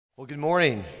Well, good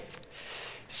morning.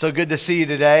 So good to see you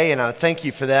today, and I thank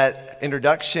you for that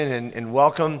introduction and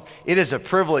welcome. It is a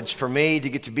privilege for me to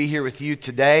get to be here with you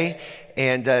today.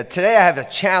 And today I have a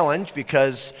challenge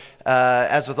because,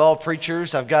 as with all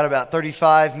preachers, I've got about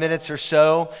 35 minutes or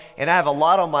so, and I have a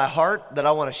lot on my heart that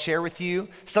I want to share with you.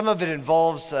 Some of it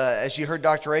involves, as you heard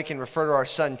Dr. Aiken refer to our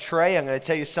son Trey, I'm going to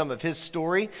tell you some of his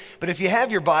story. But if you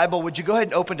have your Bible, would you go ahead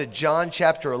and open to John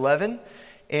chapter 11?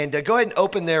 And go ahead and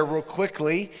open there real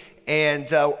quickly.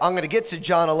 And I'm going to get to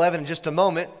John 11 in just a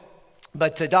moment.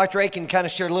 But Dr. Aiken kind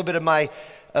of shared a little bit of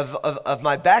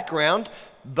my background.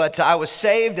 But I was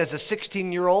saved as a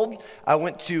 16-year-old. I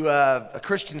went to a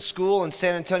Christian school in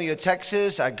San Antonio,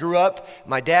 Texas. I grew up.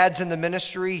 My dad's in the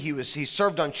ministry. He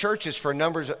served on churches for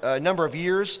a number of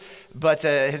years, but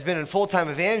has been in full-time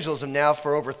evangelism now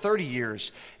for over 30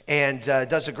 years, and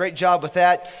does a great job with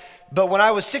that. But when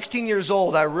I was 16 years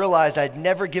old, I realized I'd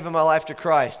never given my life to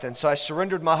Christ. And so I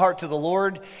surrendered my heart to the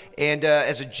Lord. And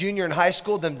as a junior in high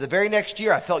school, then the very next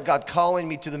year, I felt God calling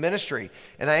me to the ministry.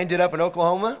 And I ended up in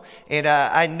Oklahoma. And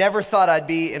I never thought I'd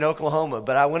be in Oklahoma.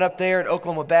 But I went up there at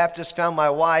Oklahoma Baptist, found my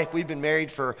wife. We've been married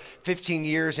for 15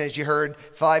 years, as you heard,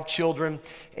 5 children.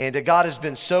 And God has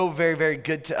been so very, very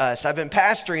good to us. I've been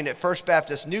pastoring at First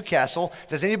Baptist Newcastle.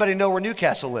 Does anybody know where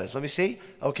Newcastle is? Let me see.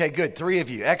 Okay, good. 3 of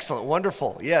you. Excellent.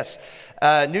 Wonderful. Yes.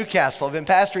 Newcastle. I've been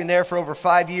pastoring there for over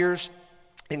 5 years.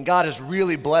 And God has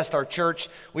really blessed our church.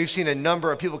 We've seen a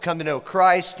number of people come to know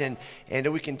Christ. And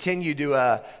we continue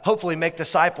to hopefully make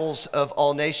disciples of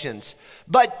all nations.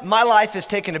 But my life has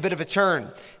taken a bit of a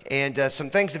turn. And some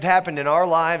things have happened in our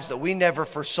lives that we never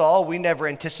foresaw. We never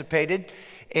anticipated.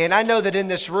 And I know that in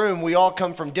this room, we all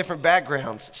come from different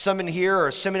backgrounds. Some in here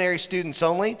are seminary students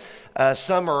only.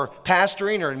 Some are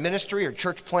pastoring or in ministry or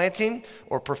church planting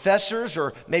or professors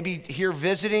or maybe here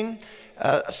visiting.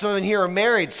 Some in here are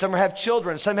married. Some have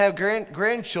children. Some have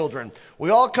grandchildren.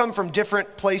 We all come from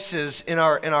different places in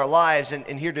our lives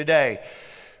and here today.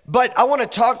 But I want to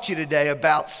talk to you today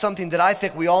about something that I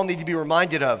think we all need to be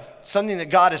reminded of, something that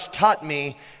God has taught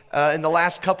me in the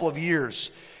last couple of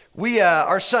years.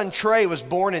 Our son Trey was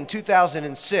born in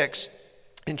 2006,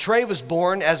 and Trey was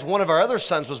born, as one of our other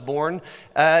sons was born,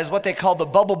 as what they call the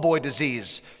bubble boy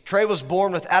disease. Trey was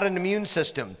born without an immune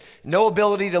system, no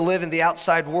ability to live in the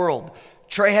outside world.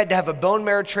 Trey had to have a bone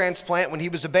marrow transplant when he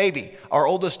was a baby. Our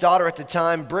oldest daughter at the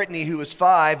time, Brittany, who was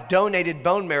 5, donated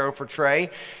bone marrow for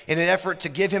Trey in an effort to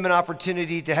give him an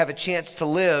opportunity to have a chance to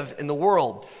live in the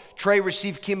world. Trey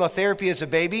received chemotherapy as a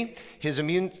baby. His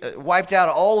immune wiped out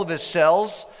all of his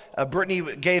cells.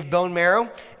 Brittany gave bone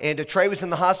marrow, and Trey was in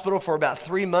the hospital for about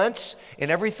 3 months, and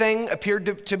everything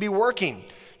appeared to be working.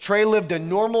 Trey lived a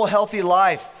normal, healthy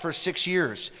life for 6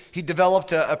 years. He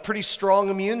developed a pretty strong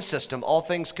immune system, all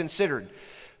things considered.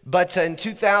 But in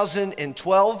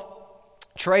 2012,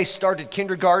 Trey started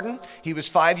kindergarten. He was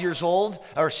 6 years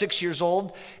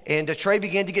old, and Trey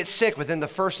began to get sick within the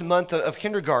first month of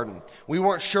kindergarten. We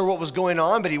weren't sure what was going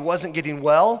on, but he wasn't getting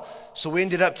well, so we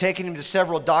ended up taking him to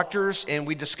several doctors, and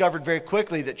we discovered very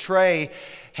quickly that Trey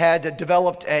had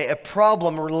developed a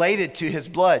problem related to his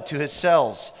blood, to his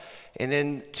cells. And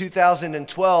in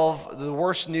 2012, the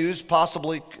worst news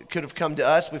possibly could have come to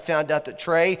us. We found out that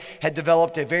Trey had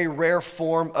developed a very rare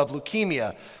form of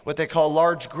leukemia, what they call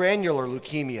large granular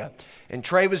leukemia. And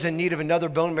Trey was in need of another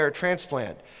bone marrow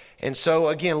transplant. And so,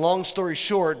 again, long story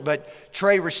short, but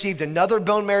Trey received another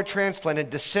bone marrow transplant in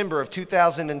December of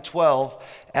 2012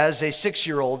 as a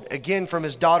 6-year-old, again from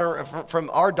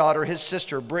our daughter, his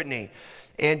sister, Brittany.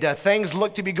 And things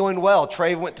looked to be going well.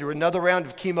 Trey went through another round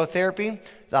of chemotherapy,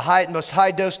 the most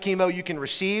high-dose chemo you can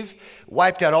receive,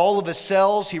 wiped out all of his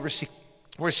cells. He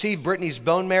received Brittany's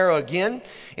bone marrow again.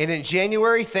 And in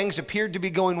January, things appeared to be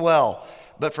going well.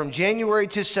 But from January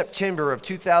to September of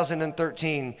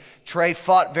 2013, Trey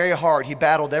fought very hard. He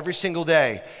battled every single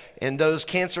day. And those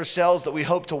cancer cells that we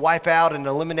hoped to wipe out and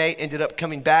eliminate ended up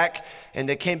coming back, and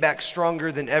they came back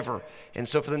stronger than ever. And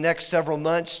so for the next several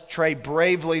months, Trey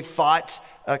bravely fought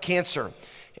cancer.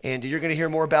 And you're going to hear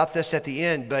more about this at the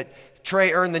end, but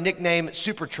Trey earned the nickname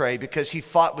Super Trey because he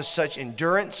fought with such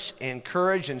endurance and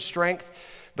courage and strength.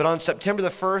 But on September the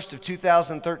 1st of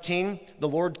 2013, the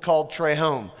Lord called Trey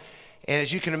home. And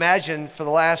as you can imagine, for the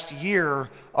last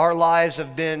year, our lives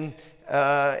have been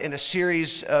in a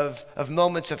series of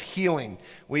moments of healing.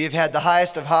 We have had the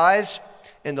highest of highs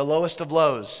and the lowest of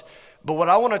lows. But what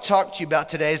I want to talk to you about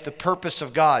today is the purpose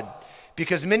of God.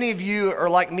 Because many of you are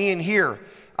like me in here.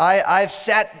 I've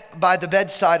sat by the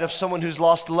bedside of someone who's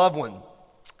lost a loved one.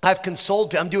 I've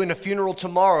consoled people. I'm doing a funeral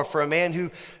tomorrow for a man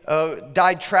who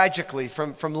died tragically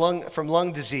from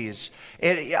lung disease.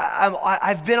 And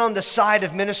I've been on the side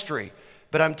of ministry.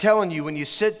 But I'm telling you, when you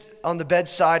sit on the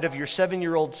bedside of your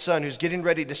 7-year-old son who's getting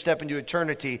ready to step into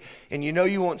eternity, and you know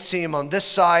you won't see him on this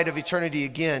side of eternity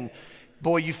again,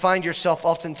 boy, you find yourself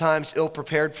oftentimes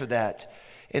ill-prepared for that.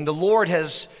 And the Lord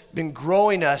has been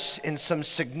growing us in some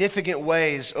significant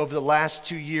ways over the last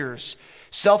 2 years.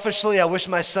 Selfishly, I wish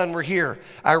my son were here.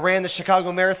 I ran the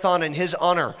Chicago Marathon in his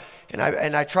honor, and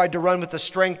I tried to run with the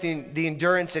strength and the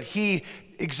endurance that he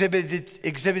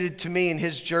exhibited to me in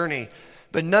his journey.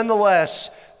 But nonetheless,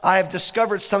 I have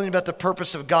discovered something about the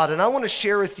purpose of God, and I want to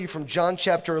share with you from John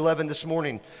chapter 11 this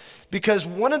morning, because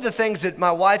one of the things that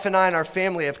my wife and I and our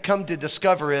family have come to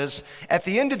discover is, at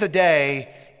the end of the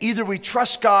day, either we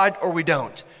trust God or we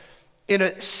don't. In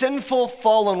a sinful,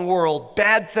 fallen world,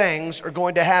 bad things are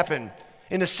going to happen.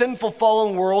 In a sinful,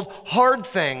 fallen world, hard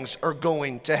things are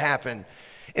going to happen.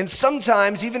 And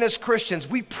sometimes, even as Christians,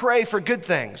 we pray for good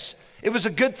things. It was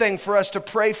a good thing for us to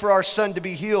pray for our son to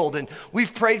be healed, and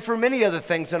we've prayed for many other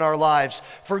things in our lives,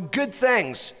 for good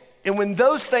things. And when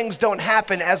those things don't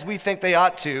happen as we think they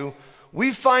ought to,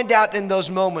 we find out in those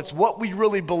moments what we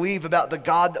really believe about the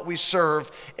God that we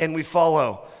serve and we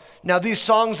follow. Now, these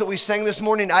songs that we sang this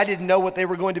morning, I didn't know what they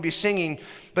were going to be singing,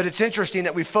 but it's interesting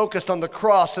that we focused on the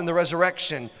cross and the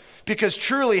resurrection, because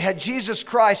truly, had Jesus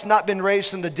Christ not been raised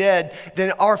from the dead,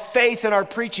 then our faith and our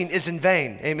preaching is in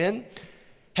vain. Amen?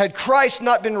 Had Christ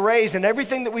not been raised, then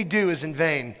everything that we do is in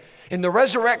vain. And the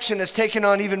resurrection has taken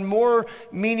on even more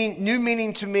meaning, new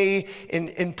meaning to me, and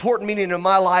important meaning in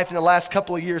my life in the last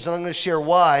couple of years, and I'm going to share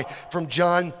why from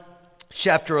John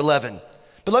chapter 11.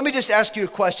 But let me just ask you a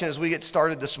question as we get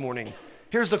started this morning.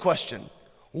 Here's the question.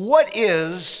 What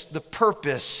is the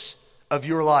purpose of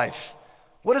your life?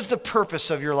 What is the purpose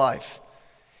of your life?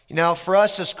 Now, for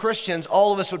us as Christians,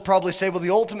 all of us would probably say, well, the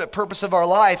ultimate purpose of our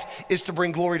life is to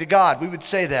bring glory to God. We would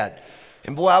say that.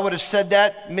 And boy, I would have said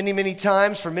that many, many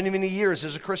times for many, many years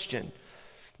as a Christian.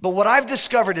 But what I've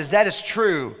discovered is that is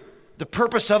true. The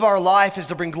purpose of our life is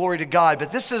to bring glory to God.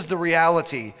 But this is the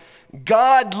reality.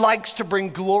 God likes to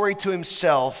bring glory to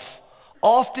himself,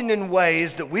 often in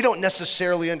ways that we don't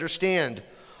necessarily understand,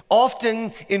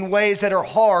 often in ways that are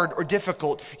hard or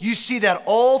difficult. You see that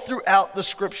all throughout the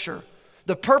scripture.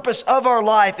 The purpose of our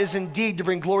life is indeed to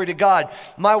bring glory to God.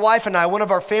 My wife and I, one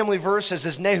of our family verses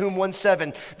is Nahum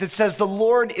 1:7 that says, "The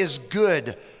Lord is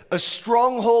good, a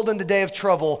stronghold in the day of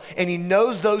trouble, and he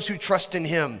knows those who trust in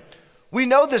him." We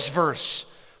know this verse,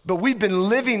 but we've been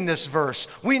living this verse.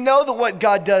 We know that what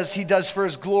God does, he does for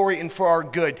his glory and for our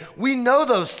good. We know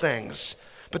those things.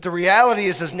 But the reality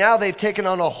is now they've taken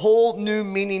on a whole new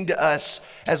meaning to us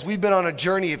as we've been on a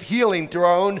journey of healing through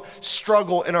our own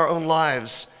struggle in our own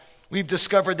lives. We've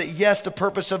discovered that, yes, the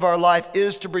purpose of our life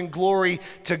is to bring glory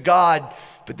to God,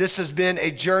 but this has been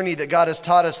a journey that God has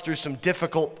taught us through some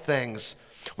difficult things.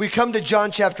 We come to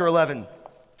John chapter 11.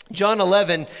 John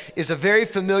 11 is a very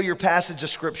familiar passage of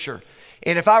scripture.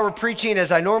 And if I were preaching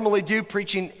as I normally do,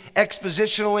 preaching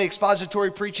expositionally,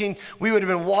 expository preaching, we would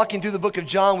have been walking through the book of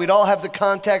John. We'd all have the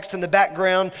context and the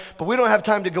background, but we don't have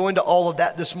time to go into all of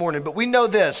that this morning. But we know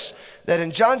this, that in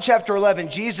John chapter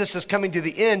 11, Jesus is coming to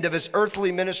the end of his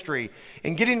earthly ministry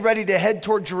and getting ready to head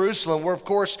toward Jerusalem, where, of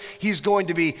course, he's going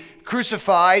to be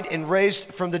crucified and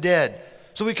raised from the dead.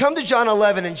 So we come to John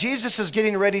 11, and Jesus is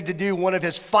getting ready to do one of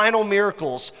his final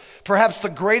miracles, perhaps the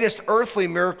greatest earthly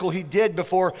miracle he did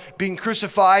before being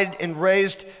crucified and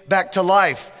raised back to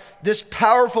life. This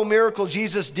powerful miracle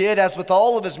Jesus did, as with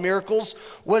all of his miracles,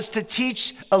 was to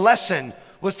teach a lesson,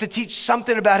 was to teach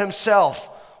something about himself.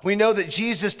 We know that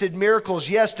Jesus did miracles,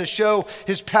 yes, to show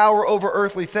his power over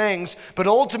earthly things, but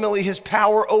ultimately his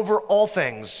power over all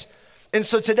things. And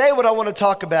so today what I want to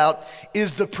talk about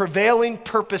is the prevailing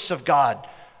purpose of God.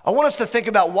 I want us to think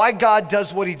about why God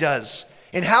does what he does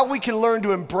and how we can learn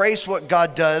to embrace what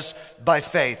God does by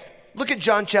faith. Look at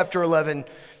John chapter 11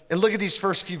 and look at these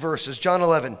first few verses. John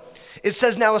 11. It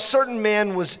says, "Now a certain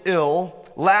man was ill,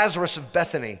 Lazarus of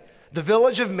Bethany, the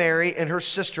village of Mary and her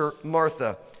sister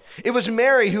Martha. It was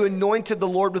Mary who anointed the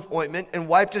Lord with ointment and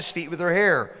wiped his feet with her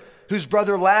hair, whose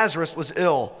brother Lazarus was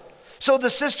ill. So the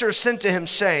sisters sent to him,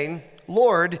 saying,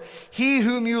 'Lord, he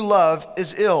whom you love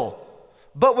is ill.'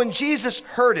 But when Jesus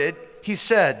heard it, he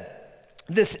said,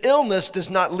 'This illness does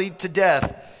not lead to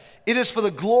death. It is for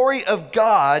the glory of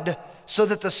God, so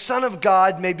that the Son of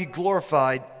God may be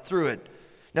glorified through it.'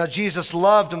 Now Jesus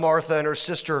loved Martha and her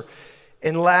sister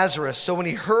and Lazarus. So when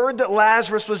he heard that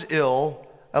Lazarus was ill,"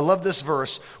 I love this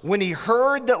verse, "when he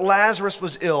heard that Lazarus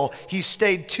was ill, he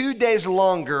stayed 2 days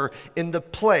longer in the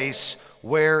place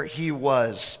where he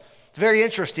was." It's very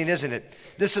interesting, isn't it?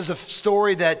 This is a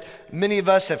story that many of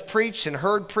us have preached and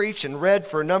heard preached and read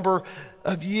for a number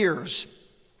of years.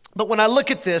 But when I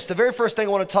look at this, the very first thing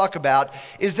I want to talk about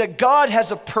is that God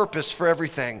has a purpose for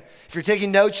everything. If you're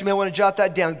taking notes, you may want to jot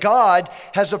that down. God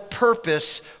has a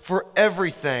purpose for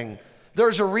everything.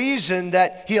 There's a reason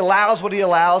that he allows what he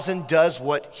allows and does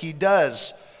what he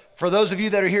does. For those of you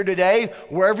that are here today,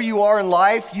 wherever you are in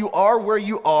life, you are where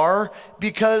you are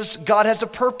because God has a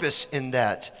purpose in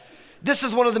that. This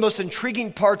is one of the most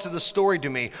intriguing parts of the story to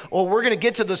me. Well, we're going to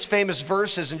get to those famous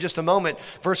verses in just a moment,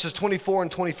 verses 24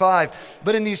 and 25.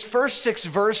 But in these first 6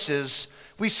 verses,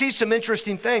 we see some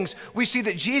interesting things. We see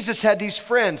that Jesus had these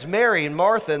friends, Mary and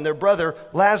Martha and their brother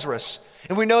Lazarus.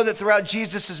 And we know that throughout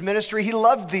Jesus' ministry, he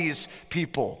loved these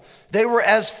people. They were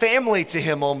as family to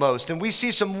him almost. And we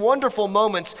see some wonderful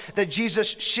moments that Jesus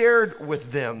shared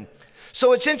with them.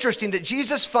 So it's interesting that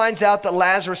Jesus finds out that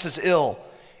Lazarus is ill.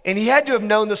 And he had to have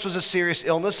known this was a serious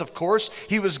illness, of course.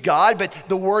 He was God, but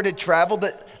the word had traveled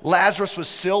that Lazarus was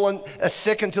still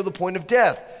sick until the point of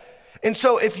death. And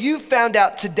so if you found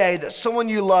out today that someone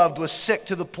you loved was sick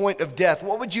to the point of death,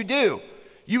 what would you do?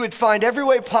 You would find every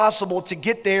way possible to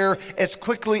get there as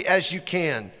quickly as you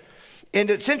can.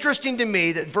 And it's interesting to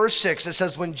me that verse 6, it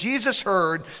says, when Jesus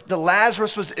heard that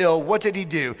Lazarus was ill, what did he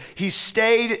do? He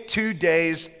stayed 2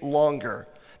 days longer.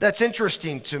 That's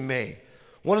interesting to me.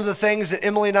 One of the things that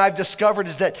Emily and I have discovered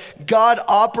is that God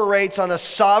operates on a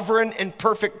sovereign and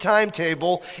perfect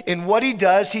timetable. In what he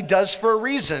does for a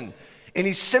reason. And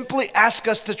he simply asks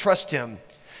us to trust him.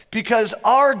 Because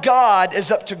our God is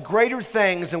up to greater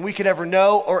things than we could ever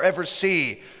know or ever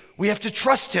see. We have to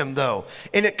trust him though.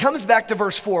 And it comes back to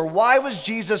verse 4. Why was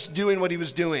Jesus doing what he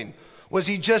was doing? Was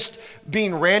he just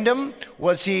being random?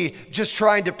 Was he just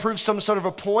trying to prove some sort of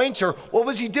a point? Or what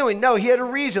was he doing? No, he had a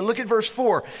reason. Look at verse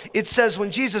 4. It says,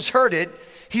 when Jesus heard it,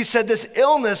 he said, this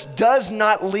illness does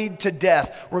not lead to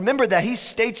death. Remember that, he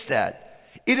states that.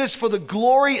 It is for the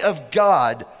glory of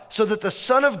God, so that the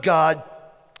Son of God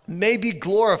may be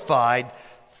glorified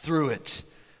through it.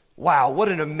 Wow, what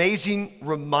an amazing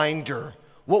reminder.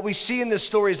 What we see in this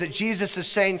story is that Jesus is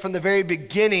saying from the very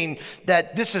beginning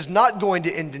that this is not going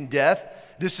to end in death.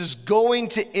 This is going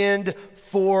to end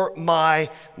for my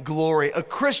glory. A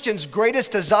Christian's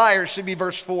greatest desire should be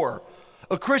verse 4.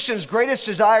 A Christian's greatest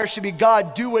desire should be,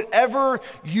 God, do whatever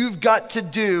you've got to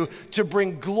do to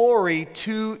bring glory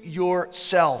to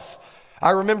yourself.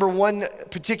 I remember one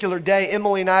particular day,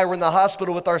 Emily and I were in the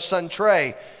hospital with our son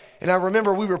Trey. And I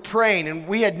remember we were praying, and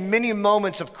we had many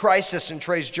moments of crisis in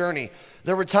Trey's journey.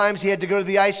 There were times he had to go to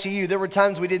the ICU. There were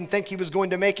times we didn't think he was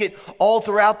going to make it all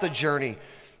throughout the journey.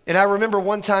 And I remember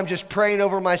one time just praying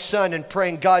over my son and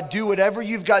praying, God, do whatever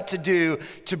you've got to do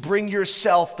to bring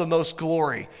yourself the most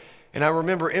glory. And I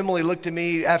remember Emily looked at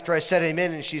me after I said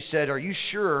amen, and she said, are you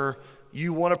sure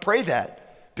you want to pray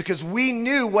that? Because we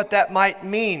knew what that might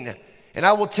mean. And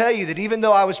I will tell you that even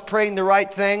though I was praying the right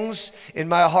things in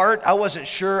my heart, I wasn't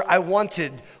sure I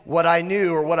wanted what I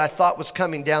knew or what I thought was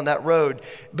coming down that road.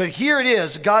 But here it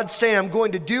is, God saying, I'm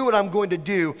going to do what I'm going to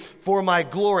do for my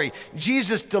glory.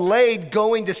 Jesus delayed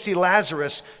going to see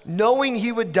Lazarus, knowing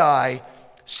he would die,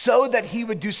 so that he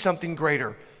would do something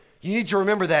greater. You need to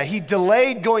remember that. He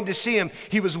delayed going to see him.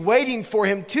 He was waiting for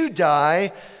him to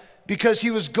die because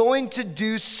he was going to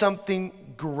do something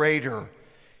greater.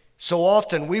 So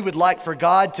often we would like for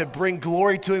God to bring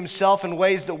glory to himself in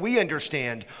ways that we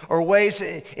understand, or ways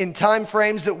in time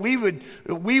frames that we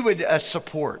would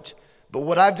support. But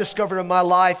what I've discovered in my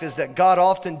life is that God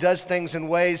often does things in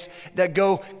ways that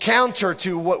go counter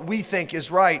to what we think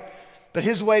is right. But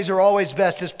his ways are always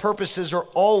best. His purposes are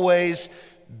always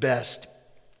best.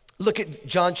 Look at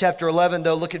John chapter 11,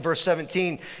 though. Look at verse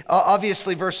 17.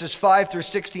 Obviously, verses 5 through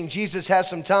 16, Jesus has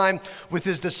some time with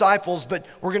his disciples, but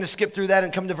we're going to skip through that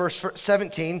and come to verse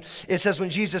 17. It says, when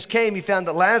Jesus came, he found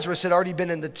that Lazarus had already been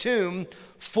in the tomb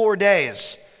 4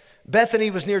 days.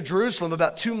 Bethany was near Jerusalem,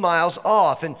 about 2 miles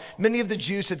off, and many of the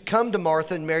Jews had come to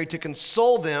Martha and Mary to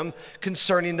console them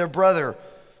concerning their brother.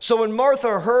 So when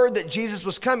Martha heard that Jesus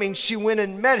was coming, she went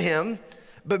and met him,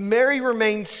 but Mary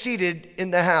remained seated in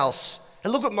the house.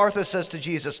 And look what Martha says to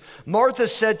Jesus. Martha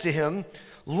said to him,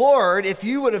 Lord, if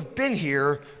you would have been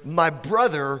here, my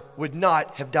brother would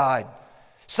not have died.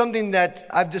 Something that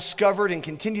I've discovered and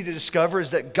continue to discover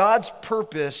is that God's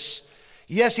purpose,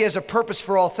 yes, he has a purpose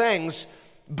for all things,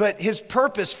 but his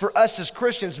purpose for us as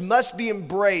Christians must be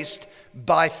embraced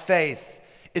by faith.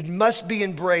 It must be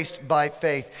embraced by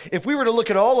faith. If we were to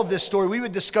look at all of this story, we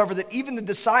would discover that even the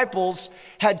disciples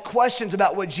had questions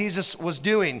about what Jesus was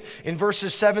doing. In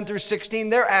verses 7 through 16,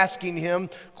 they're asking him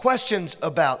questions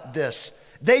about this.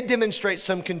 They demonstrate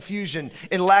some confusion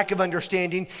and lack of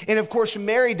understanding. And of course,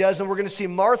 Mary does, and we're going to see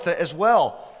Martha as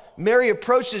well. Mary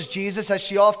approaches Jesus, as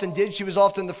she often did. She was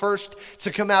often the first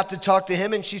to come out to talk to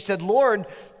him. And she said, Lord,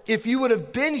 if you would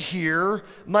have been here,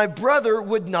 my brother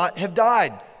would not have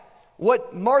died.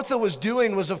 What Martha was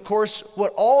doing was, of course,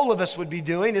 what all of us would be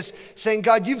doing, is saying,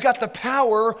 God, you've got the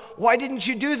power. Why didn't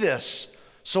you do this?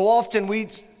 So often we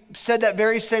said that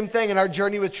very same thing in our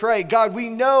journey with Trey. God, we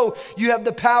know you have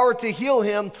the power to heal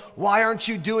him. Why aren't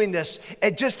you doing this?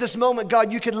 At just this moment,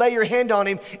 God, you could lay your hand on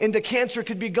him and the cancer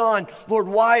could be gone. Lord,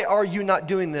 why are you not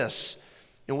doing this?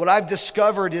 And what I've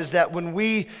discovered is that when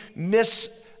we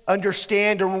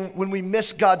misunderstand or when we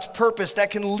miss God's purpose,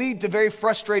 that can lead to very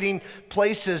frustrating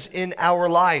places in our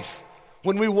life.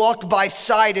 When we walk by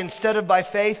sight instead of by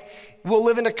faith, we'll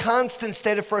live in a constant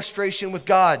state of frustration with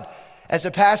God. As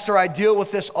a pastor, I deal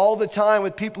with this all the time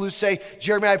with people who say,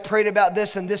 Jeremy, I prayed about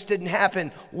this and this didn't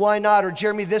happen. Why not? Or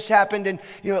Jeremy, this happened, and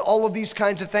all of these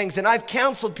kinds of things. And I've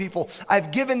counseled people.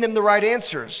 I've given them the right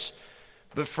answers.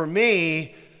 But for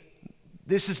me,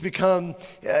 this has become,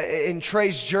 in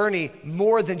Trey's journey,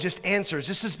 more than just answers.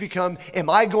 This has become, am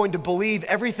I going to believe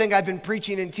everything I've been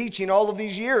preaching and teaching all of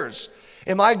these years?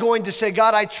 Am I going to say,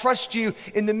 God, I trust you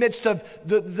in the midst of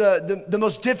the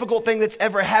most difficult thing that's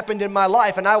ever happened in my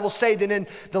life? And I will say that in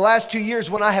the last 2 years,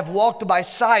 when I have walked by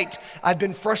sight, I've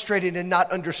been frustrated and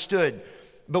not understood.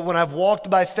 But when I've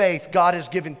walked by faith, God has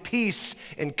given peace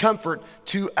and comfort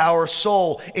to our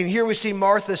soul. And here we see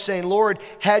Martha saying, Lord,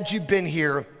 had you been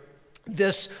here,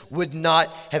 this would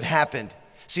not have happened.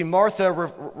 See, Martha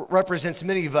represents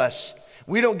many of us.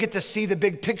 We don't get to see the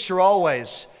big picture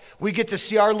always. We get to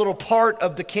see our little part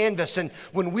of the canvas. And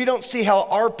when we don't see how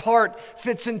our part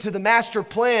fits into the master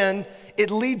plan, it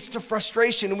leads to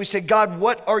frustration. And we say, God,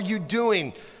 what are you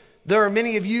doing? There are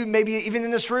many of you, maybe even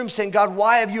in this room, saying, God,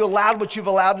 why have you allowed what you've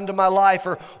allowed into my life?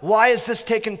 Or why has this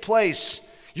taken place?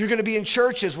 You're going to be in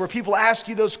churches where people ask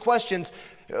you those questions.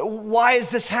 Why is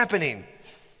this happening?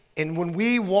 And when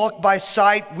we walk by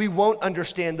sight, we won't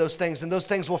understand those things, and those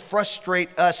things will frustrate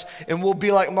us, and we'll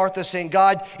be like Martha saying,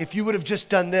 God, if you would have just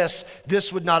done this,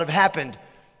 this would not have happened.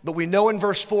 But we know in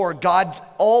verse 4, God's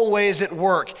always at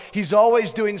work. He's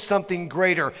always doing something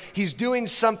greater. He's doing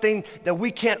something that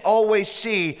we can't always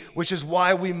see, which is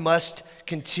why we must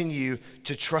continue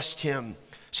to trust him.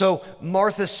 So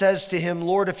Martha says to him,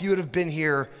 Lord, if you would have been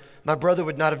here, my brother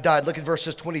would not have died. Look at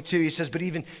verses 22.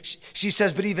 She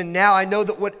says, but even now I know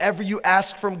that whatever you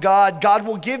ask from God, God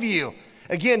will give you.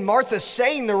 Again, Martha's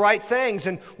saying the right things,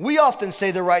 and we often say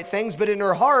the right things, but in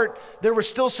her heart, there was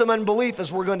still some unbelief,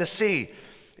 as we're going to see.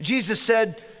 Jesus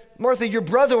said, Martha, your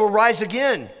brother will rise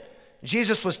again.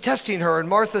 Jesus was testing her, and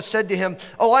Martha said to him,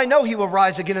 oh, I know he will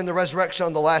rise again in the resurrection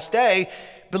on the last day.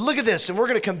 But look at this, and we're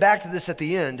going to come back to this at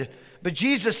the end. But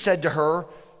Jesus said to her,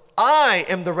 I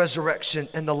am the resurrection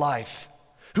and the life.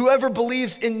 Whoever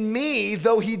believes in me,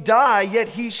 though he die, yet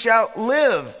he shall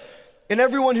live. And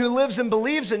everyone who lives and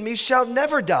believes in me shall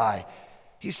never die.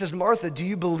 He says, Martha, do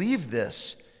you believe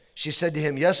this? She said to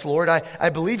him, yes, Lord, I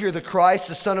believe you're the Christ,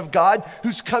 the Son of God,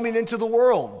 who's coming into the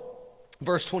world.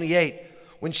 Verse 28,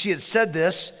 when she had said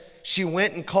this, she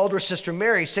went and called her sister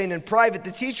Mary, saying in private,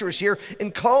 the teacher is here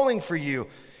and calling for you.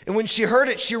 And when she heard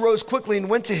it, she rose quickly and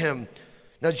went to him.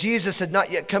 Now, Jesus had not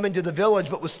yet come into the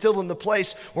village, but was still in the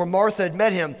place where Martha had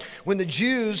met him. When the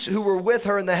Jews who were with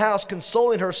her in the house,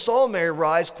 consoling her, saw Mary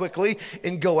rise quickly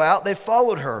and go out, they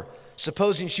followed her,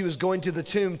 supposing she was going to the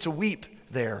tomb to weep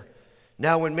there.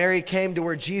 Now, when Mary came to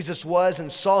where Jesus was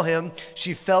and saw him,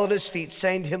 she fell at his feet,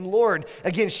 saying to him, Lord,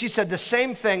 again, she said the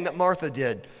same thing that Martha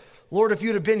did. Lord, if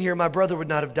you'd have been here, my brother would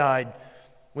not have died.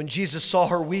 When Jesus saw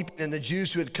her weeping and the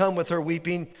Jews who had come with her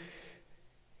weeping,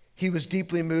 he was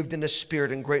deeply moved in his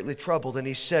spirit and greatly troubled. And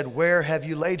he said, where have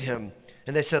you laid him?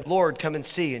 And they said, Lord, come and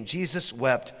see. And Jesus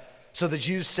wept. So the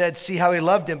Jews said, see how he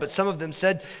loved him. But some of them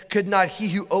said, could not he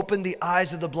who opened the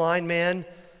eyes of the blind man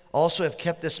also have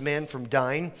kept this man from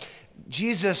dying?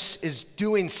 Jesus is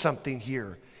doing something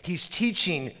here. He's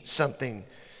teaching something.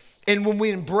 And when we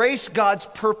embrace God's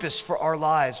purpose for our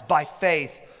lives by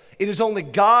faith, it is only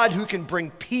God who can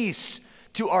bring peace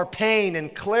to our pain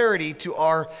and clarity to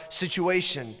our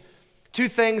situation. Two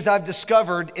things I've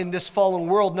discovered in this fallen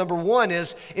world. Number one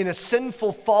is, in a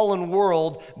sinful fallen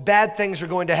world, bad things are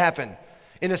going to happen.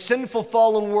 In a sinful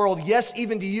fallen world, yes,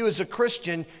 even to you as a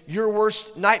Christian, your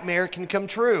worst nightmare can come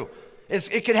true.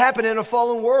 It could happen in a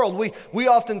fallen world. We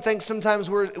often think sometimes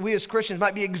we as Christians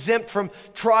might be exempt from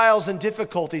trials and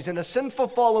difficulties. In a sinful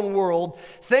fallen world,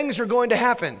 things are going to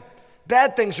happen.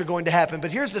 Bad things are going to happen.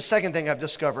 But here's the second thing I've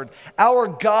discovered. Our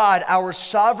God, our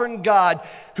sovereign God,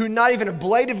 who not even a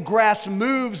blade of grass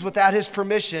moves without his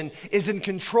permission, is in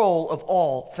control of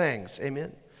all things.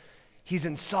 Amen? He's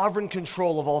in sovereign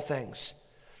control of all things.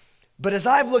 But as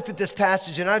I've looked at this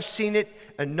passage, and I've seen it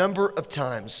a number of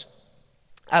times,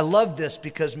 I love this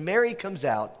because Mary comes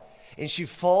out and she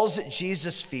falls at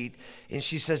Jesus' feet and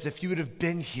she says, if you would have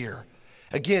been here.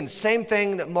 Again, same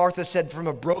thing that Martha said from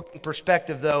a broken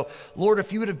perspective though. Lord,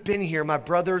 if you would have been here, my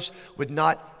brothers would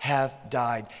not have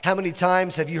died. How many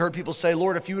times have you heard people say,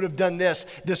 Lord, if you would have done this,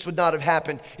 this would not have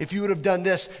happened. If you would have done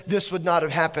this, this would not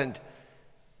have happened.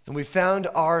 And we found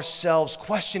ourselves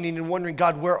questioning and wondering,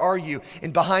 God, where are you?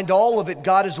 And behind all of it,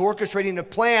 God is orchestrating a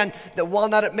plan that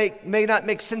while it may not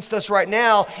make sense to us right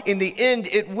now, in the end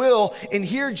it will. And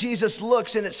here Jesus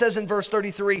looks, and it says in verse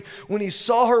 33, when he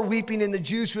saw her weeping and the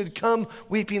Jews who had come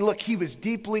weeping, look, he was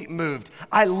deeply moved.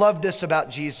 I love this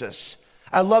about Jesus.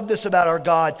 I love this about our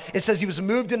God. It says he was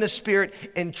moved in the spirit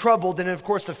and troubled. And of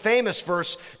course, the famous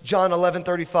verse, John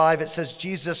 11:35, it says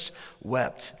Jesus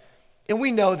wept. And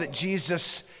we know that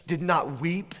Jesus did not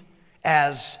weep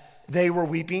as they were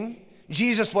weeping.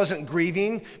 Jesus wasn't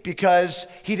grieving because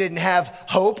he didn't have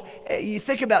hope. You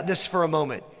think about this for a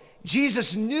moment.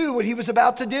 Jesus knew what he was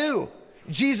about to do.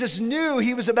 Jesus knew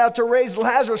he was about to raise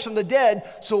Lazarus from the dead.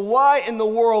 So why in the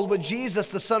world would Jesus,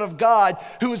 the Son of God,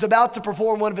 who was about to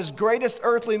perform one of his greatest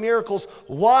earthly miracles,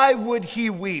 why would he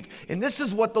weep? And this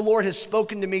is what the Lord has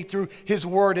spoken to me through his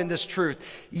word and this truth.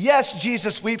 Yes,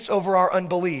 Jesus weeps over our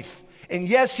unbelief. And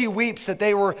yes, he weeps that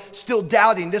they were still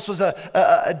doubting. This was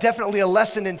definitely a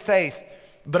lesson in faith.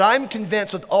 But I'm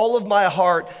convinced with all of my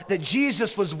heart that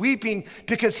Jesus was weeping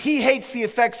because he hates the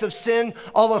effects of sin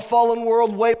on a fallen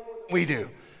world way more than we do.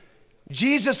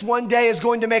 Jesus one day is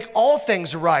going to make all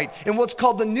things right in what's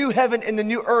called the new heaven and the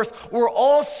new earth, where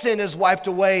all sin is wiped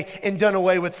away and done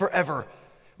away with forever.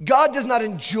 God does not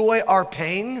enjoy our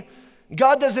pain.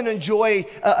 God doesn't enjoy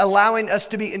allowing us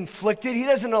to be inflicted. He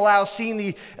doesn't allow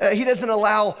he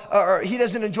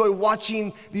doesn't enjoy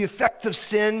watching the effect of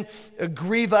sin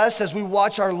grieve us as we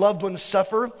watch our loved ones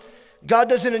suffer. God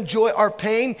doesn't enjoy our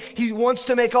pain. He wants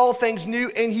to make all things new,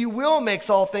 and he will make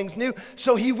all things new.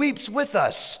 So he weeps with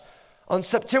us. On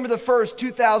September the 1st,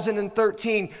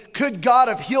 2013, could God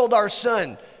have healed our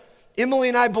son? Emily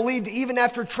and I believed even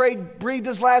after Trey breathed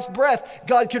his last breath,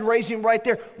 God could raise him right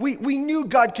there. We knew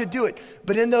God could do it.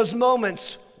 But in those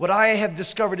moments, what I have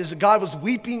discovered is that God was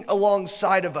weeping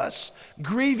alongside of us,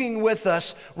 grieving with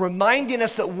us, reminding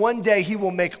us that one day he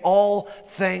will make all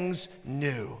things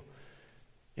new.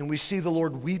 And we see the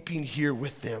Lord weeping here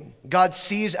with them. God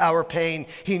sees our pain.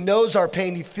 He knows our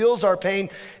pain. He feels our pain.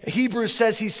 Hebrews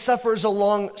says he suffers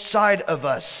alongside of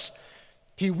us.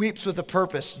 He weeps with a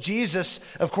purpose. Jesus,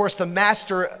 of course, the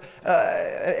master,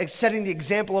 setting the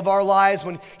example of our lives.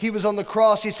 When he was on the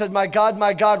cross, he said, my God,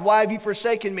 why have you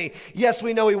forsaken me? Yes,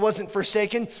 we know he wasn't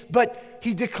forsaken, but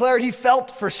he declared he felt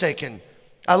forsaken.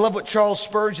 I love what Charles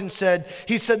Spurgeon said.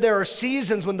 He said, there are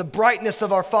seasons when the brightness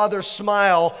of our Father's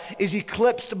smile is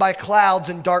eclipsed by clouds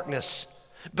and darkness.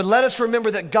 But let us remember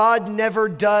that God never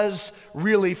does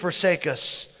really forsake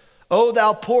us. O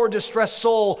thou poor distressed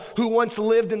soul who once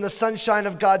lived in the sunshine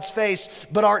of God's face,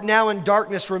 but art now in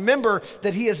darkness, remember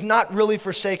that he has not really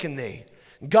forsaken thee.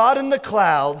 God in the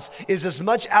clouds is as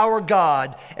much our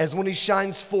God as when he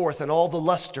shines forth in all the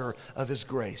luster of his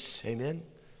grace. Amen.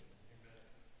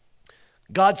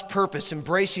 God's purpose,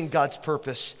 embracing God's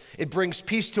purpose, it brings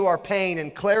peace to our pain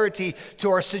and clarity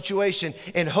to our situation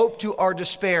and hope to our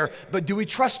despair. But do we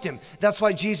trust him? That's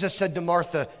why Jesus said to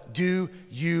Martha, do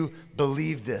you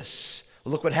believe this?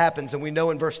 Look what happens. And we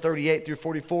know in verse 38 through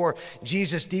 44,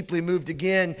 Jesus, deeply moved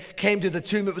again, came to the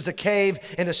tomb. It was a cave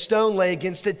and a stone lay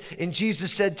against it. And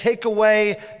Jesus said, take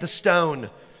away the stone.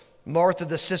 Martha,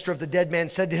 the sister of the dead man,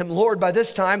 said to him, Lord, by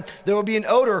this time there will be an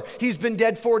odor. He's been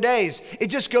dead 4 days. It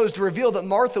just goes to reveal that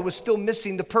Martha was still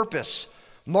missing the purpose.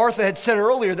 Martha had said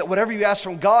earlier that whatever you ask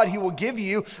from God, he will give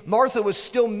you. Martha was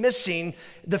still missing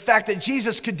the fact that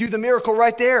Jesus could do the miracle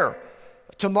right there.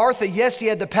 To Martha, yes, he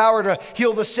had the power to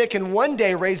heal the sick and one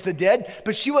day raise the dead,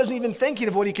 but she wasn't even thinking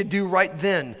of what he could do right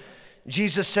then.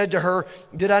 Jesus said to her,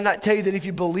 did I not tell you that if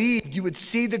you believed, you would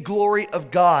see the glory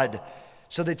of God?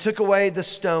 So they took away the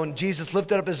stone. Jesus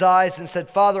lifted up his eyes and said,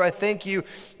 Father, I thank you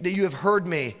that you have heard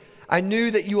me. I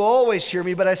knew that you always hear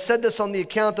me, but I said this on the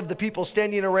account of the people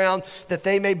standing around, that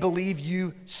they may believe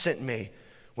you sent me.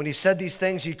 When he said these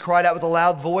things, he cried out with a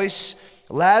loud voice,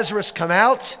 Lazarus, come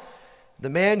out. The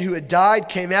man who had died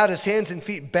came out, his hands and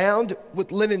feet bound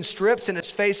with linen strips and his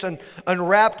face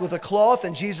unwrapped with a cloth.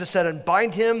 And Jesus said,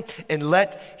 unbind him and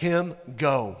let him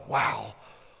go. Wow,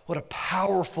 what a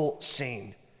powerful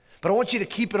scene. But I want you to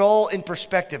keep it all in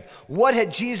perspective. What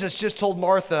had Jesus just told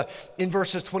Martha in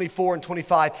verses 24 and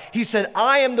 25? He said,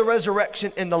 I am the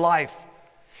resurrection and the life.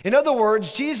 In other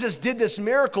words, Jesus did this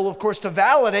miracle, of course, to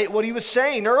validate what he was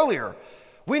saying earlier.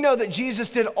 We know that Jesus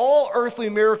did all earthly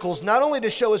miracles, not only to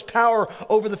show his power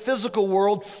over the physical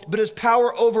world, but his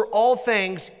power over all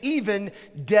things, even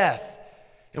death.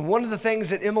 And one of the things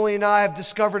that Emily and I have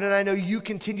discovered, and I know you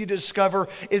continue to discover,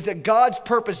 is that God's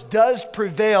purpose does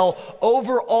prevail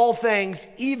over all things,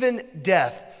 even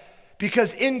death.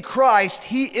 Because in Christ,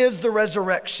 he is the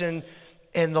resurrection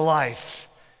and the life.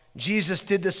 Jesus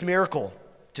did this miracle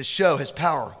to show his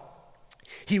power.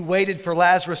 He waited for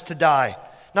Lazarus to die,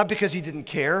 not because he didn't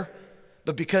care,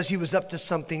 but because he was up to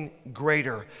something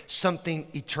greater, something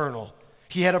eternal.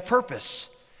 He had a purpose,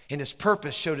 and his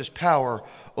purpose showed his power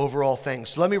over all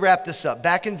things. So let me wrap this up.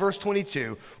 Back in verse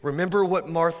 22, remember what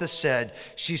Martha said.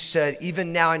 She said,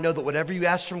 even now I know that whatever you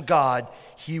ask from God,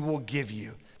 he will give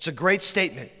you. It's a great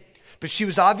statement. But she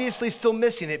was obviously still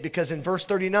missing it, because in verse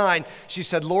 39, she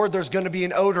said, Lord, there's going to be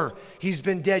an odor. He's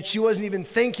been dead. She wasn't even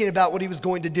thinking about what he was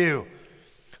going to do.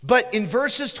 But in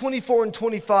verses 24 and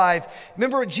 25,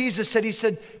 remember what Jesus said? He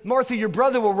said, Martha, your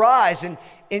brother will rise. And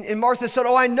Martha said,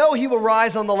 oh, I know he will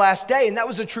rise on the last day. And that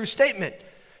was a true statement,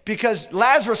 because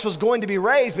Lazarus was going to be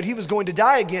raised, but he was going to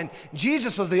die again.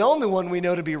 Jesus was the only one we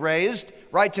know to be raised,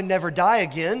 right, to never die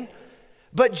again.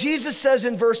 But Jesus says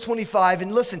in verse 25,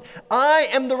 and listen, I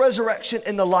am the resurrection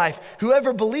and the life.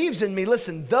 Whoever believes in me,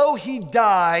 listen, though he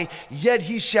die, yet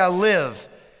he shall live.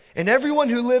 And everyone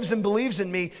who lives and believes in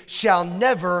me shall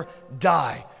never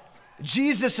die.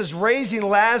 Jesus' raising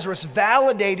Lazarus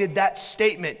validated that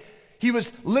statement. He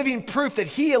was living proof that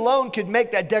he alone could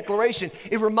make that declaration.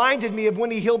 It reminded me of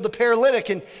when he healed the paralytic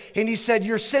and he said,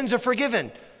 your sins are forgiven.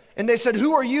 And they said,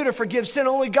 who are you to forgive sin?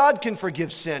 Only God can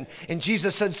forgive sin. And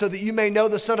Jesus said, so that you may know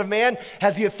the Son of Man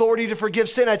has the authority to forgive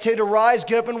sin, I tell you to rise,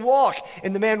 get up and walk.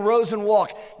 And the man rose and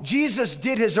walked. Jesus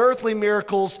did his earthly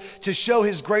miracles to show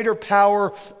his greater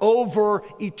power over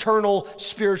eternal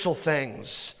spiritual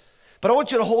things. But I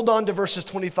want you to hold on to verses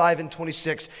 25 and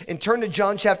 26 and turn to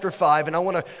John chapter 5. And I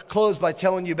want to close by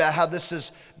telling you about how this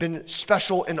has been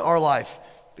special in our life.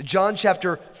 John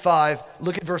chapter 5,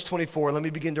 look at verse 24. Let me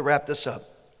begin to wrap this up.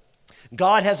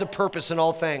 God has a purpose in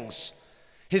all things.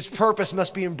 His purpose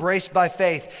must be embraced by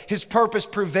faith. His purpose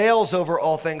prevails over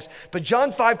all things. But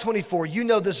John 5:24, you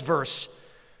know this verse,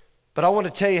 but I want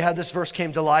to tell you how this verse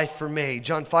came to life for me.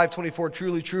 John 5:24,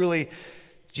 truly, truly,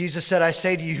 Jesus said, I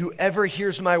say to you, whoever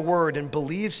hears my word and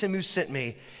believes him who sent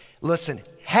me, listen,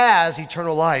 has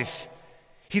eternal life.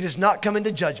 He does not come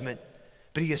into judgment,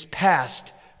 but he has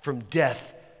passed from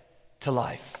death to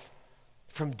life.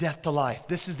 From death to life.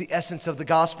 This is the essence of the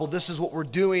gospel. This is what we're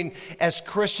doing as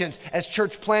Christians, as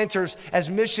church planters, as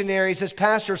missionaries, as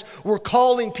pastors. We're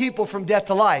calling people from death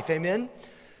to life. Amen?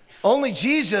 Only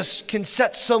Jesus can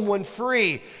set someone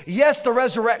free. Yes, the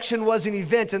resurrection was an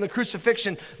event, and the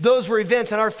crucifixion, those were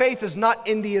events, and our faith is not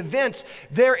in the events.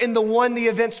 They're in the one the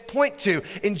events point to.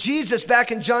 And Jesus,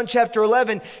 back in John chapter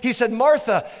 11, he said,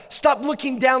 Martha, stop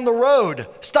looking down the road.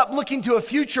 Stop looking to a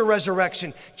future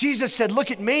resurrection. Jesus said, look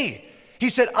at me. He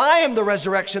said, I am the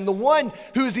resurrection. The one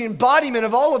who is the embodiment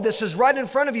of all of this is right in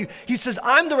front of you. He says,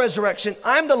 I'm the resurrection.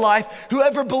 I'm the life.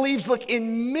 Whoever believes, look,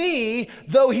 in me,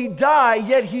 though he die,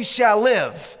 yet he shall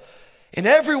live. And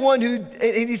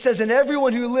he says, and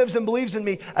everyone who lives and believes in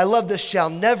me, I love this, shall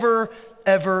never,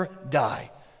 ever die.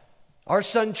 Our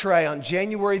son Trey, on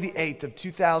January the 8th of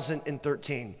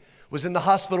 2013, was in the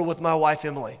hospital with my wife,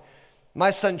 Emily.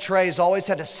 My son Trey has always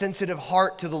had a sensitive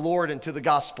heart to the Lord and to the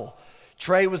gospel.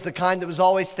 Trey was the kind that was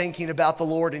always thinking about the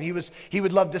Lord, and he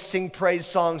would love to sing praise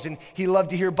songs, and he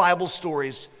loved to hear Bible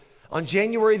stories. On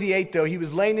January the 8th, though, he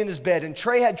was laying in his bed, and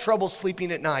Trey had trouble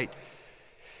sleeping at night.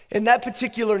 And that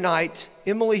particular night,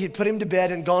 Emily had put him to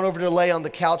bed and gone over to lay on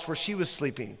the couch where she was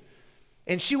sleeping.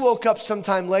 And she woke up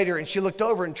sometime later, and she looked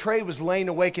over, and Trey was laying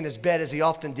awake in his bed, as he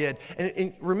often did.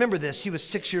 And remember this, he was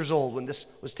 6 years old when this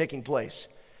was taking place.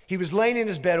 He was laying in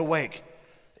his bed awake.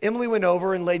 Emily went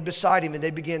over and laid beside him, and they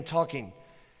began talking.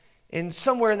 And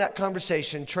somewhere in that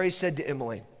conversation, Trey said to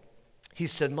Emily, he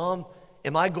said, Mom,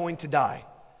 am I going to die?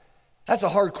 That's a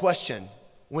hard question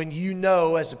when you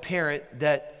know as a parent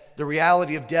that the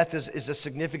reality of death is a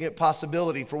significant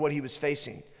possibility for what he was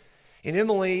facing. And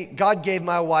Emily, God gave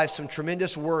my wife some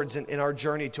tremendous words in our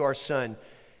journey to our son.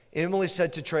 And Emily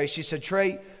said to Trey, she said,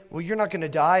 Trey, well, you're not going to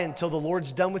die until the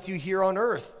Lord's done with you here on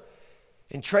earth.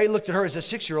 And Trey looked at her as a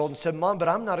 6-year-old and said, Mom, but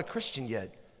I'm not a Christian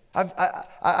yet.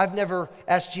 I've never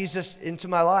asked Jesus into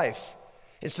my life.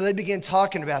 And so they began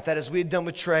talking about that, as we had done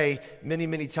with Trey many,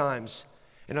 many times.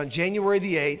 And on January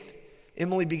the 8th,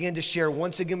 Emily began to share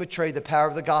once again with Trey the power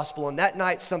of the gospel. And that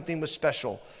night, something was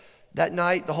special. That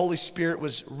night, the Holy Spirit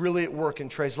was really at work in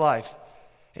Trey's life.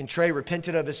 And Trey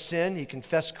repented of his sin. He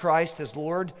confessed Christ as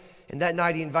Lord. And that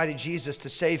night, he invited Jesus to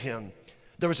save him.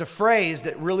 There was a phrase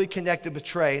that really connected with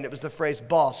Trey, and it was the phrase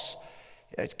boss.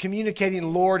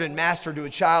 Communicating Lord and Master to a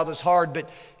child is hard, but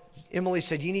Emily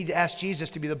said, you need to ask Jesus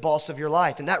to be the boss of your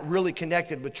life. And that really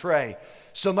connected with Trey.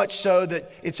 So much so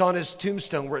that it's on his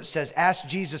tombstone where it says, ask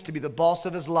Jesus to be the boss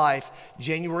of his life,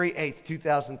 January 8th,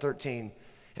 2013.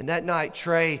 And that night,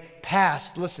 Trey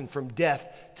passed, listen, from death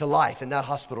to life in that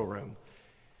hospital room.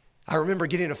 I remember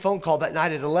getting a phone call that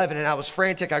night at 11, and I was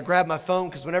frantic. I grabbed my phone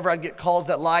because whenever I'd get calls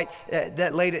that late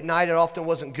at night, it often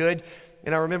wasn't good.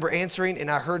 And I remember answering, and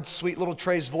I heard sweet little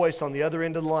Trey's voice on the other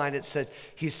end of the line.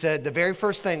 He said, the very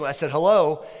first thing, I said,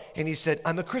 hello, and he said,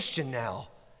 I'm a Christian now.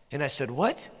 And I said,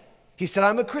 what? He said,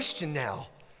 I'm a Christian now.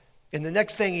 And the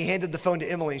next thing, he handed the phone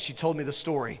to Emily, and she told me the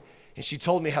story. And she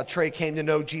told me how Trey came to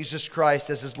know Jesus Christ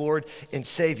as his Lord and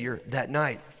Savior that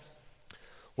night.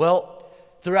 Well,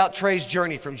 throughout Trey's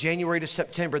journey from January to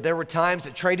September, there were times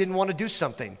that Trey didn't want to do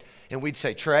something. And we'd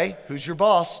say, Trey, who's your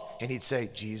boss? And he'd say,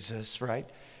 Jesus, right?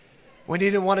 When he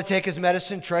didn't want to take his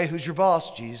medicine, Trey, who's your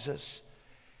boss? Jesus.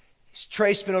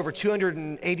 Trey spent over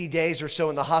 280 days or so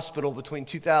in the hospital between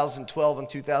 2012 and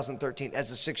 2013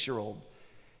 as a 6-year-old.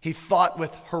 He fought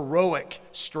with heroic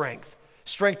strength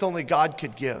only God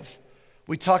could give.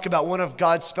 We talk about one of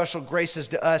God's special graces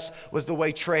to us was the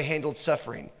way Trey handled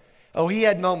suffering. Oh, he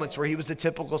had moments where he was the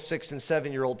typical 6- and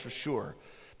 7-year-old for sure.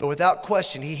 But without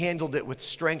question, he handled it with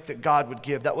strength that God would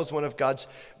give. That was one of God's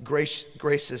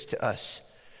graces to us.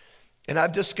 And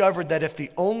I've discovered that if the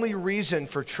only reason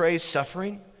for Trey's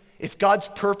suffering, if God's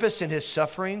purpose in his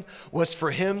suffering was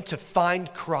for him to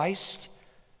find Christ,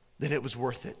 then it was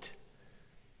worth it.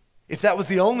 If that was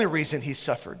the only reason he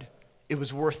suffered, it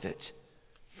was worth it.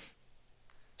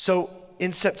 So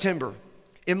in September,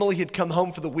 Emily had come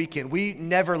home for the weekend. We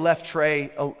never left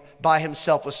Trey by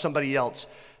himself with somebody else.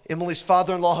 Emily's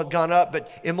father-in-law had gone up,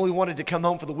 but Emily wanted to come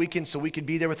home for the weekend so we could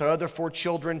be there with our other 4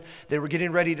 children. They were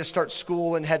getting ready to start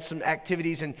school and had some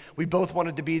activities, and we both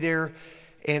wanted to be there.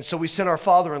 And so we sent our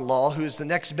father-in-law, who is the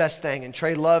next best thing, and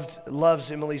Trey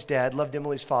loves Emily's dad, loved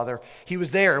Emily's father. He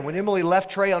was there, and when Emily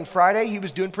left Trey on Friday, he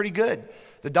was doing pretty good.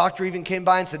 The doctor even came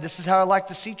by and said, this is how I like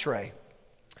to see Trey.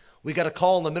 We got a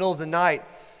call in the middle of the night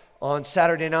on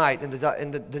Saturday night, and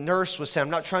the nurse was saying,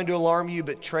 I'm not trying to alarm you,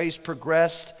 but Trey's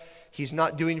progressed. He's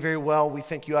not doing very well. We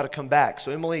think you ought to come back.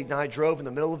 So Emily and I drove in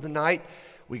the middle of the night.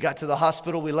 We got to the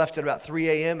hospital. We left at about 3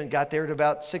 a.m. and got there at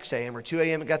about 6 a.m. or 2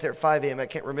 a.m. and got there at 5 a.m. I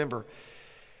can't remember.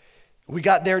 We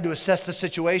got there to assess the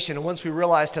situation, and once we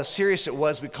realized how serious it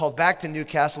was, we called back to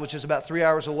Newcastle, which is about 3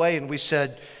 hours away, and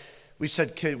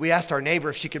we asked our neighbor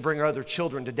if she could bring our other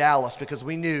children to Dallas because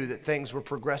we knew that things were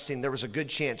progressing. There was a good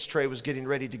chance Trey was getting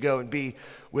ready to go and be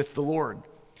with the Lord.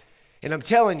 And I'm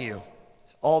telling you,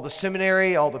 all the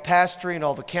seminary, all the pastoring,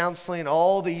 all the counseling,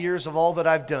 all the years of all that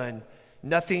I've done,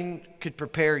 nothing could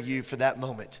prepare you for that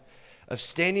moment of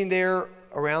standing there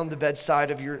around the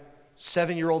bedside of your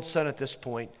 7-year-old son at this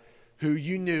point, who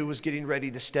you knew was getting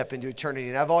ready to step into eternity.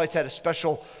 And I've always had a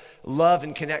special love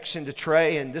and connection to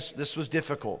Trey, and this was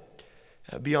difficult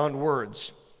beyond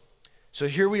words. So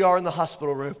here we are in the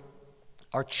hospital room.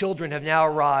 Our children have now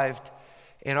arrived,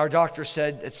 and our doctor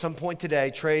said at some point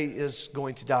today, Trey is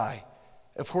going to die.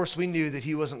 Of course, we knew that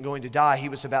he wasn't going to die. He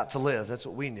was about to live. That's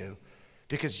what we knew,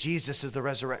 because Jesus is the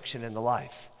resurrection and the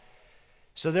life.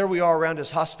 So there we are around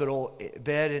his hospital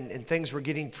bed, and things were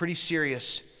getting pretty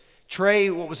serious. Trey,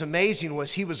 what was amazing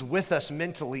was he was with us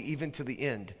mentally even to the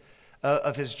end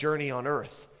of his journey on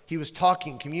earth. He was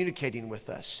talking, communicating with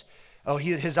us. Oh,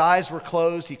 his eyes were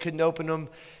closed. He couldn't open them.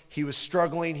 He was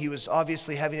struggling. He was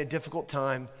obviously having a difficult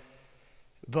time.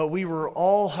 But we were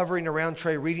all hovering around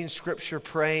Trey, reading scripture,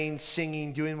 praying,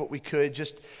 singing, doing what we could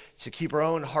just to keep our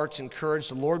own hearts encouraged.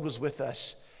 The Lord was with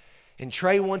us. And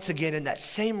Trey, once again, in that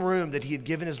same room that he had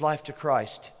given his life to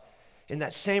Christ, in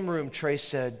that same room, Trey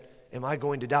said, am I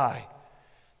going to die?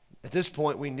 At this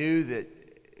point, we knew that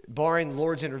barring the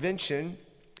Lord's intervention,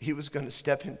 he was going to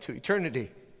step into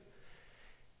eternity.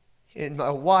 And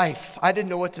my wife, I didn't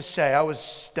know what to say. I was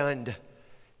stunned.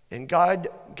 And God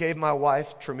gave my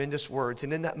wife tremendous words.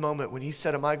 And in that moment, when he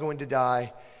said, am I going to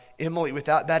die? Emily,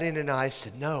 without batting an eye,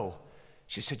 said, no.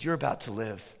 She said, you're about to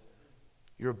live.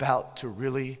 You're about to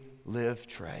really live,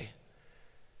 Trey.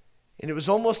 And it was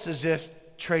almost as if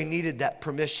Trey needed that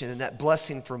permission and that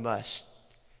blessing from us.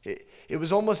 It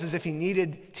was almost as if he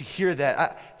needed to hear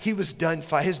that. He was done.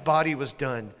 His body was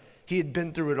done. He had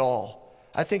been through it all.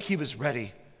 I think he was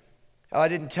ready. I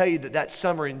didn't tell you that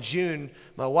summer in June,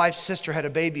 my wife's sister had a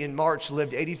baby in March,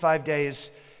 lived 85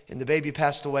 days, and the baby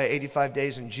passed away 85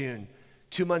 days in June.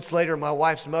 2 months later, my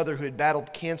wife's mother, who had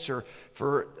battled cancer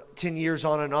for 10 years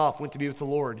on and off, went to be with the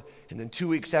Lord. And then 2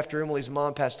 weeks after Emily's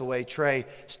mom passed away, Trey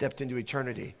stepped into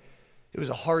eternity. It was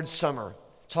a hard summer.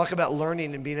 Talk about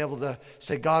learning and being able to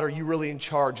say, God, are you really in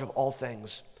charge of all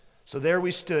things? So there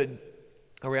we stood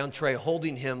around Trey,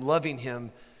 holding him, loving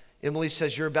him. Emily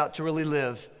says, you're about to really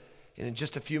live. And in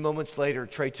just a few moments later,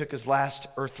 Trey took his last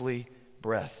earthly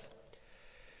breath.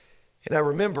 And I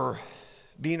remember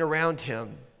being around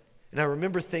him, and I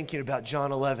remember thinking about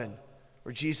John 11,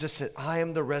 where Jesus said, I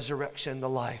am the resurrection and the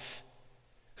life.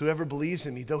 Whoever believes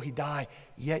in me, though he die,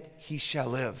 yet he shall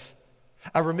live.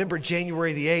 I remember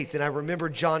January the 8th, and I remember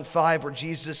John 5, where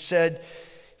Jesus said,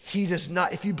 he does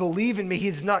not, if you believe in me, he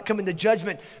does not come into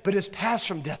judgment, but has passed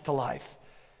from death to life.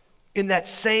 In that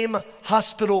same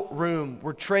hospital room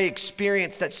where Trey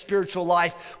experienced that spiritual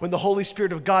life, when the Holy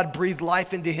Spirit of God breathed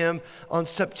life into him on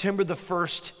September the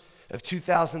 1st of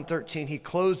 2013, he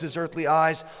closed his earthly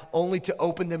eyes only to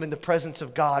open them in the presence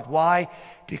of God. Why?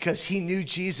 Because he knew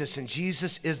Jesus, and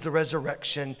Jesus is the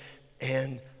resurrection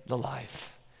and the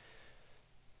life.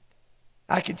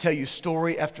 I could tell you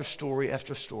story after story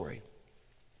after story.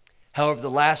 However, the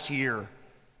last year,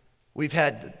 we've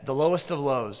had the lowest of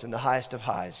lows and the highest of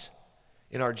highs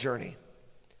in our journey.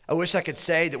 I wish I could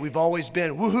say that we've always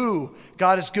been, woohoo,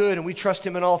 God is good and we trust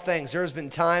him in all things. There's been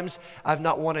times I've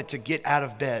not wanted to get out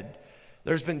of bed.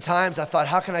 There's been times I thought,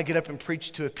 how can I get up and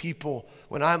preach to a people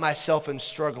when I myself am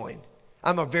struggling?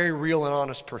 I'm a very real and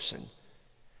honest person.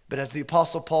 But as the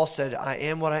Apostle Paul said, I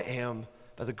am what I am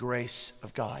by the grace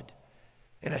of God.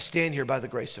 And I stand here by the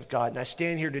grace of God. And I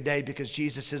stand here today because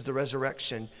Jesus is the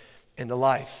resurrection and the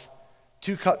life.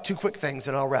 Two quick things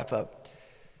and I'll wrap up.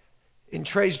 In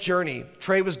Trey's journey,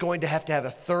 Trey was going to have a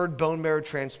third bone marrow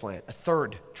transplant, a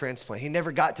third transplant. He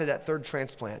never got to that third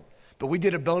transplant. But we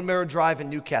did a bone marrow drive in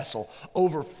Newcastle.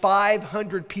 Over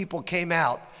 500 people came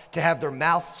out to have their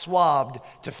mouth swabbed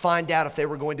to find out if they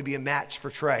were going to be a match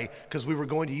for Trey, because we were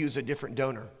going to use a different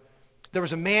donor. There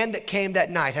was a man that came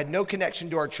that night, had no connection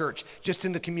to our church, just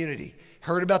in the community.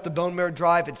 Heard about the bone marrow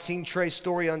drive, had seen Trey's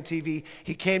story on TV.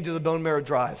 He came to the bone marrow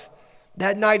drive.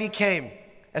 That night he came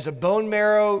as a bone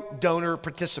marrow donor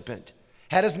participant,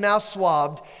 had his mouth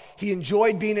swabbed. He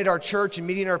enjoyed being at our church and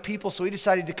meeting our people, so he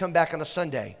decided to come back on a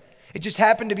Sunday. It just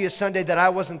happened to be a Sunday that I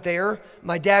wasn't there.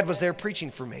 My dad was there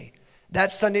preaching for me.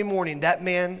 That Sunday morning, that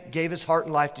man gave his heart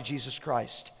and life to Jesus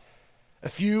Christ. A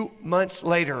few months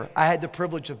later, I had the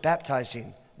privilege of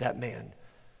baptizing that man.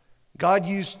 God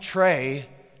used Trey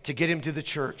to get him to the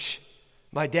church,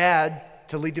 my dad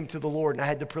to lead him to the Lord, and I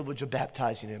had the privilege of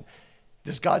baptizing him.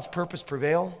 Does God's purpose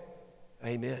prevail?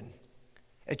 Amen.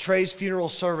 At Trey's funeral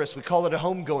service, we call it a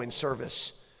homegoing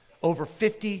service. Over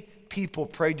 50 people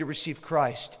prayed to receive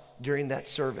Christ during that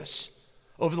service.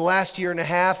 Over the last year and a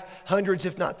half, hundreds,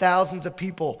 if not thousands of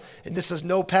people, and this is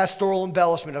no pastoral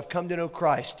embellishment, have come to know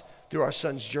Christ through our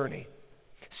son's journey.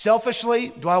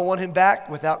 Selfishly, do I want him back?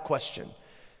 Without question.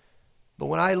 But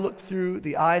when I look through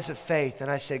the eyes of faith and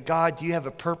I say, God, do you have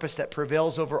a purpose that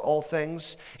prevails over all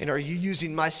things? And are you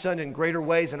using my son in greater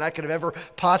ways than I could have ever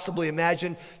possibly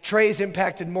imagined? Trey's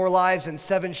impacted more lives in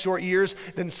 7 short years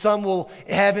than some will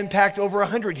have impact over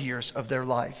 100 years of their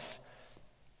life.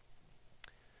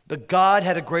 But God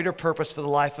had a greater purpose for the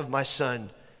life of my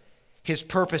son. His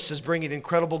purpose is bringing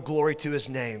incredible glory to his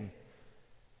name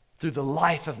through the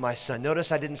life of my son.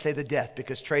 Notice I didn't say the death,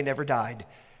 because Trey never died.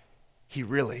 He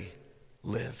really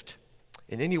lived.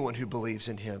 And anyone who believes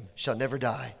in him shall never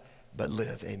die, but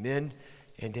live. Amen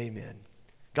and amen.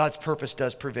 God's purpose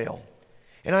does prevail.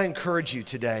 And I encourage you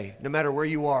today, no matter where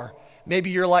you are, maybe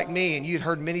you're like me and you'd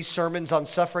heard many sermons on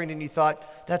suffering and you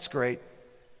thought, that's great.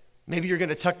 Maybe you're going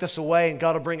to tuck this away and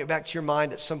God will bring it back to your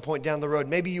mind at some point down the road.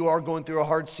 Maybe you are going through a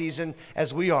hard season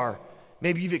as we are.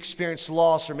 Maybe you've experienced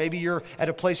loss, or maybe you're at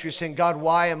a place where you're saying, God,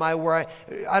 why am I where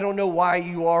I don't know why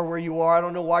you are where you are. I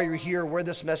don't know why you're here, where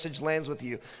this message lands with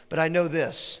you. But I know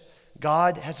this,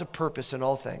 God has a purpose in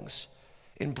all things.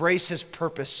 Embrace his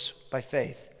purpose by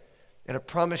faith. And I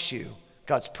promise you,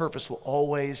 God's purpose will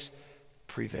always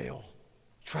prevail.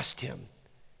 Trust him.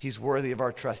 He's worthy of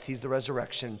our trust. He's the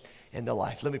resurrection and the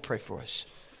life. Let me pray for us.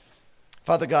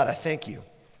 Father God, I thank you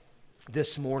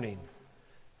this morning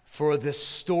for this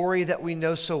story that we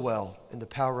know so well and the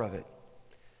power of it.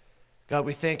 God,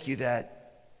 we thank you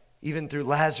that even through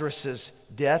Lazarus'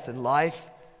 death and life,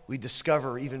 we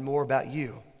discover even more about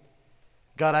you.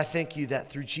 God, I thank you that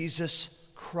through Jesus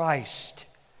Christ,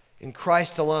 in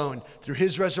Christ alone, through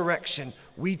his resurrection,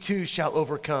 we too shall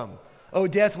overcome. Oh,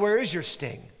 death, where is your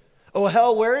sting? Oh,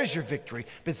 hell, where is your victory?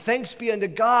 But thanks be unto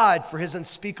God for his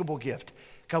unspeakable gift.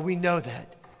 God, we know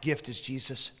that gift is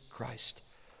Jesus Christ.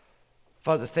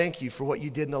 Father, thank you for what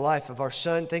you did in the life of our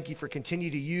son. Thank you for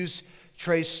continuing to use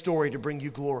Trey's story to bring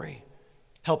you glory.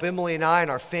 Help Emily and I and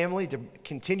our family to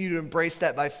continue to embrace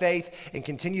that by faith and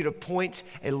continue to point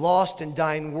a lost and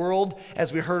dying world.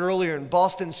 As we heard earlier in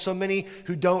Boston, so many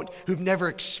who've never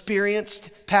experienced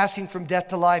passing from death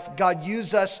to life. God,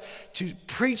 use us to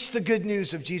preach the good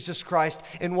news of Jesus Christ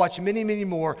and watch many, many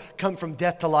more come from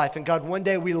death to life. And God, one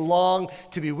day we long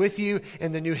to be with you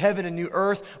in the new heaven and new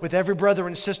earth with every brother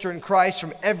and sister in Christ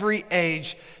from every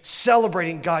age,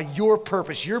 celebrating, God, your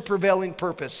purpose, your prevailing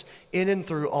purpose in and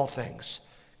through all things.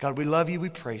 God, we love you, we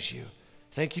praise you.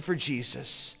 Thank you for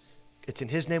Jesus. It's in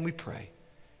his name we pray.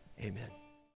 Amen.